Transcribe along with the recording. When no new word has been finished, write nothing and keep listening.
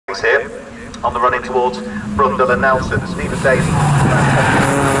race here on the run in towards Brundle and Nelson. Stephen Daly.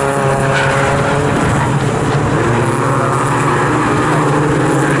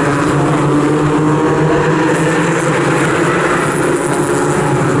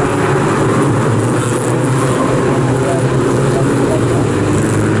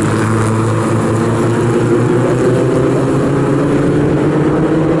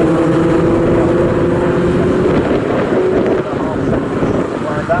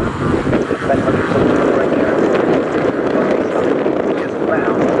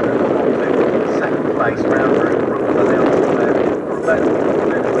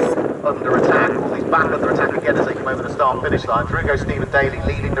 Finish line. Through goes Stephen Daly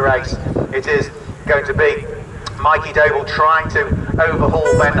leading the race. It is going to be Mikey Doble trying to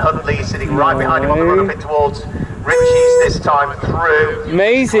overhaul Ben Huntley, sitting right behind him on the run up in towards Ritchie's this time through.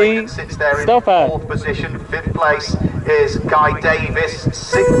 Maisie sits there in stop her. 4th position. 5th place is Guy Davis.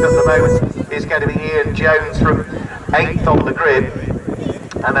 6th at the moment is going to be Ian Jones from 8th on the grid.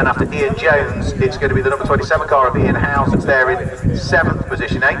 And then after Ian Jones, it's going to be the number 27 car of Ian House that's there in 7th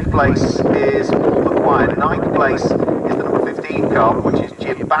position. 8th place is Paul McGuire. 9th place is the number 15 car, which is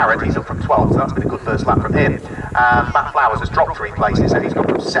Jim Barrett. He's up from 12th, so that's been a good first lap from him. Matt Flowers has dropped 3 places, so he's gone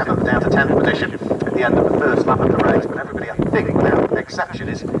from 7th down to 10th position at the end of the first lap of the race. But everybody, I think, without exception,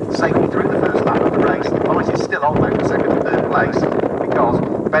 is safely through the first lap of the race. The fight is still on, though, for 2nd and 3rd place,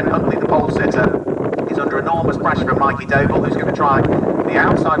 because Ben Huntley, the pole sitter, is under enormous pressure from Mikey Doble, who's going to try the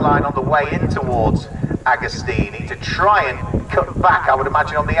outside line on the way in towards Agostini to try and cut back, I would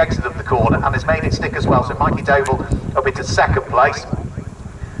imagine, on the exit of the corner, and has made it stick as well. So Mikey Doble up into 2nd place.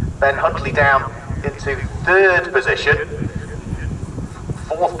 Ben Huntley down into 3rd position.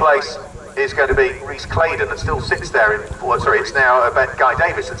 4th place is going to be Rhys Claydon, that still sits there in, it's now Guy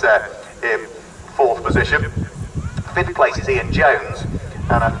Davis that's there in 4th position. 5th place is Ian Jones,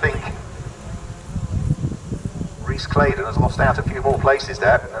 and I think Rhys Claydon has lost out a few more places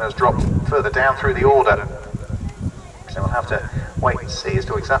there and has dropped further down through the order. So we'll have to wait and see as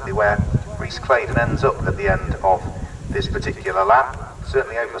to exactly where Rhys Claydon ends up at the end of this particular lap.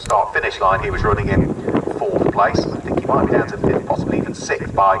 Certainly over the start-finish line he was running in 4th place. I think he might be down to 5th, possibly even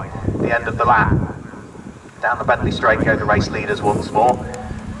 6th by the end of the lap. Down the Bentley straight go the race leaders once more.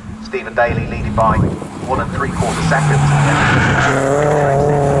 Stephen Daly leading by 1 3/4 seconds.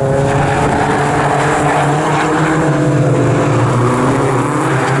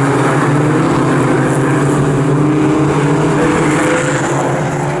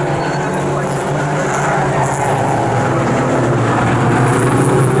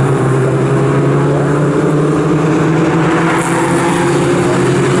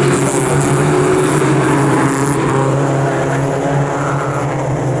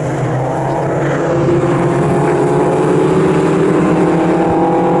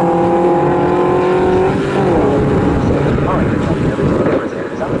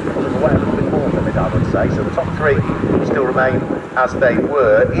 As they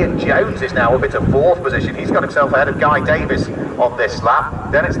were. Ian Jones is now up into 4th position. He's got himself ahead of Guy Davis on this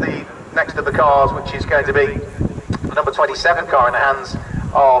lap. Then it's the next of the cars, which is going to be the number 27 car in the hands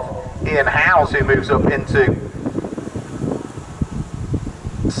of Ian Howes, who moves up into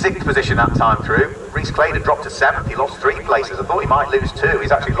 6th position that time through. Rhys Claydon dropped to 7th. He lost 3 places. I thought he might lose 2.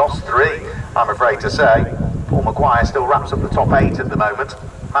 He's actually lost 3, I'm afraid to say. Paul McGuire still wraps up the top 8 at the moment.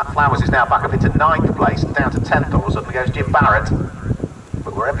 Matt Flowers is now back up into 9th place, and down to 10th all of a sudden goes Jim Barrett.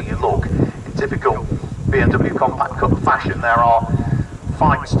 But wherever you look, in typical BMW Compact Cup fashion, there are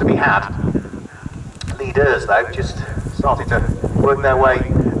fights to be had. Leaders, though, just started to work their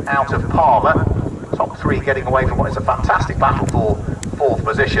way out of Palmer. Top 3 getting away from what is a fantastic battle for 4th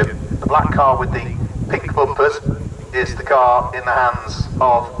position. The black car with the pink bumpers is the car in the hands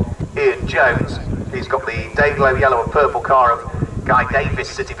of Ian Jones. He's got the Dayglow yellow and purple car of Guy Davis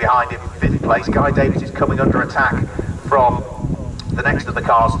sitting behind him, 5th place. Guy Davis is coming under attack from the next of the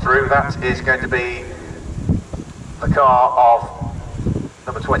cars through. That is going to be the car of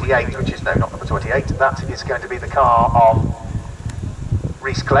number 28, which is, no, not number 28. That is going to be the car of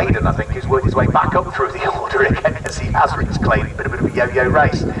Rhys Claydon, I think, who's worked his way back up through the order again, as he has Rhys Claydon, been a bit of a yo-yo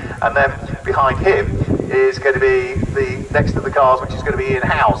race. And then behind him is going to be the next of the cars, which is going to be Ian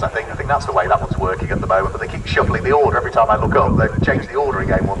Howes, I think. I think that's the way that one's working at the moment, but they keep shuffling the order every time I look up. They've changed the order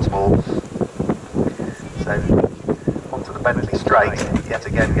again once more. So, onto the Bentley straight, yet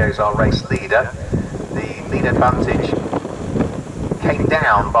again goes our race leader. The lead advantage came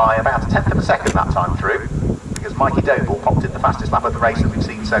down by about 1/10 of a second that time through, because Mikey Doble popped in the fastest lap of the race that we've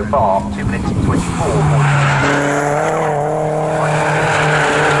seen so far, 2 minutes and 24.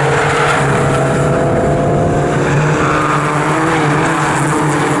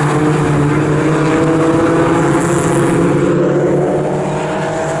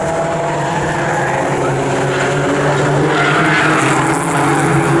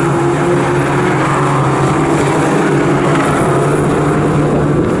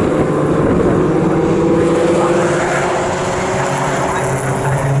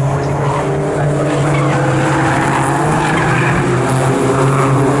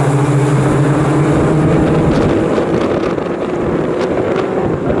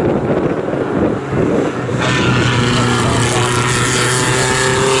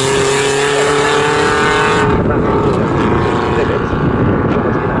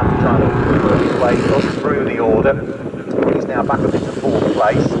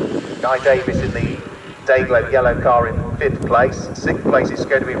 place. Guy Davis in the Dayglow yellow car in 5th place. 6th place is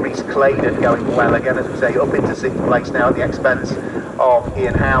going to be Rhys Claydon going well again, as we say, up into 6th place now at the expense of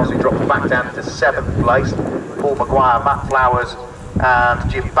Ian Howes, who drops back down to 7th place. Paul Maguire, Matt Flowers and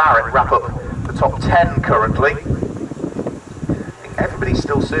Jim Barrett wrap up the top 10 currently. I think everybody's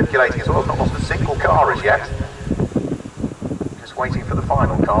still circulating as well. I've not lost a single car as yet. Just waiting for the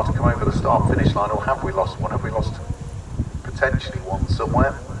final car to come over the start-finish line, or have we lost one? Have we lost potentially one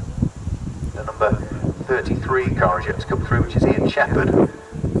somewhere? The number 33 car is yet to come through, which is Ian Shepherd.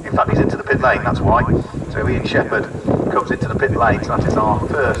 In fact, he's into the pit lane, that's why. So Ian Shepherd comes into the pit lane, so that is our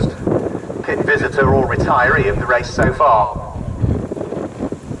first pit visitor or retiree of the race so far.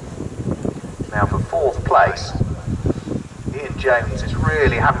 Now for 4th place, Ian Jones is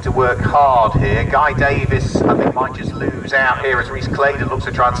really having to work hard here. Guy Davis, I think, might just lose out here as Rhys Claydon looks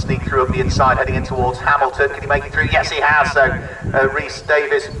to try and sneak through up the inside, heading in towards Hamilton. Can he make it through? Yes, he has. So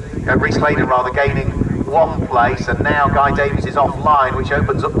Rhys Claydon rather, gaining 1 place, and now Guy Davis is offline, which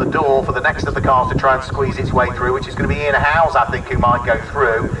opens up the door for the next of the cars to try and squeeze its way through, which is going to be Ian Howes, I think, who might go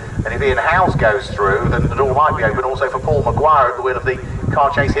through. And if Ian Howes goes through, then the door might be open also for Paul Maguire at the wheel of the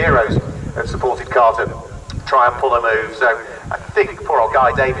Car Chase Heroes have supported car to try and pull a move. So I think poor old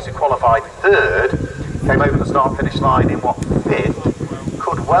Guy Davis, who qualified 3rd, came over the start-finish line in what, 5th,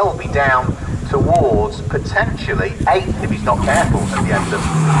 could well be down towards potentially 8th if he's not careful at the end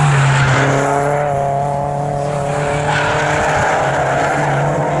of